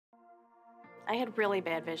I had really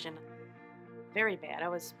bad vision. Very bad. I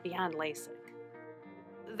was beyond Lasik.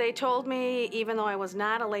 They told me, even though I was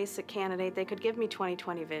not a Lasik candidate, they could give me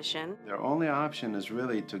 20/20 vision. Their only option is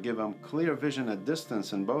really to give them clear vision at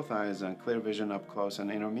distance in both eyes and clear vision up close and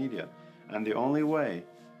intermediate. And the only way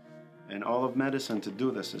in all of medicine to do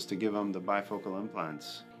this is to give them the bifocal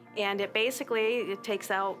implants. And it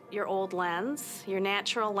takes out your old lens, your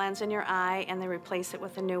natural lens in your eye, and they replace it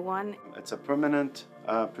with a new one. It's a permanent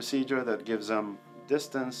procedure that gives them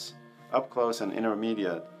distance, up close, and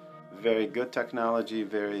intermediate. Very good technology,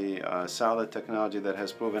 very solid technology that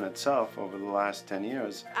has proven itself over the last 10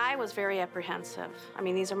 years. I was very apprehensive. I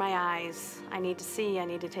mean, these are my eyes. I need to see, I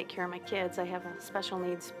need to take care of my kids. I have a special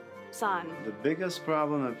needs son. The biggest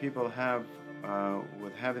problem that people have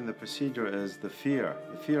with having the procedure is the fear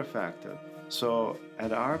factor. So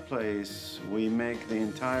at our place, we make the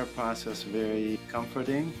entire process very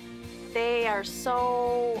comforting. They are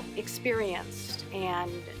so experienced,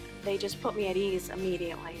 and they just put me at ease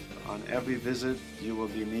immediately. On every visit, you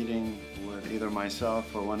will be meeting with either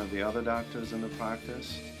myself or one of the other doctors in the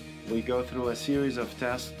practice. We go through a series of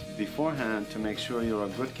tests beforehand to make sure you're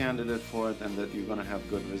a good candidate for it and that you're going to have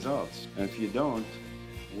good results. And if you don't,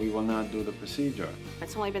 we will not do the procedure.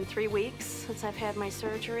 It's only been 3 weeks since I've had my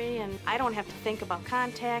surgery, and I don't have to think about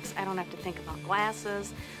contacts, I don't have to think about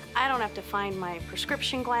glasses, I don't have to find my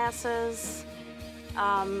prescription glasses.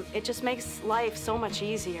 It just makes life so much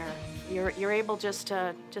easier. You're able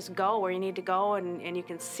to go where you need to go, and you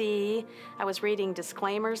can see. I was reading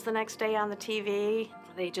disclaimers the next day on the TV.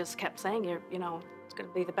 They just kept saying, it's going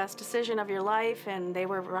to be the best decision of your life, and they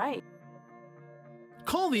were right.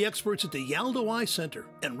 Call the experts at the Yaldo Eye Center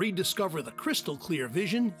and rediscover the crystal clear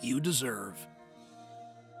vision you deserve.